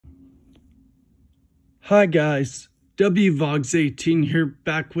Hi guys, WVogs18 here,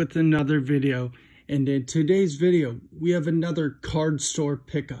 back with another video, and in today's video we have another card store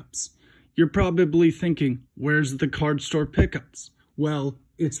pickups. You're probably thinking, where's the card store pickups? Well,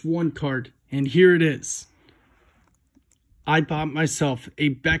 it's one card, and here it is. I bought myself a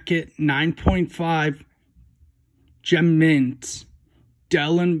Beckett 9.5 Gem Mint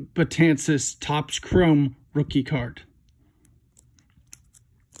Dellin Betances Topps Chrome rookie card.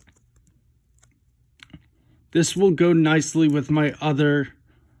 This will go nicely with my other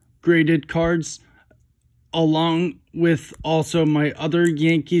graded cards, along with also my other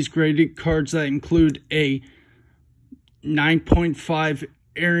Yankees graded cards that include a 9.5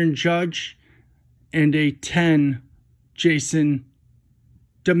 Aaron Judge and a 10 Jason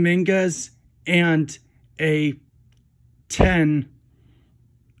Dominguez and a 10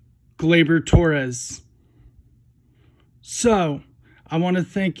 Gleyber Torres. So, I want to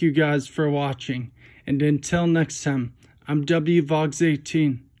thank you guys for watching. And until next time, I'm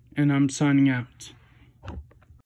WVogs18, and I'm signing out.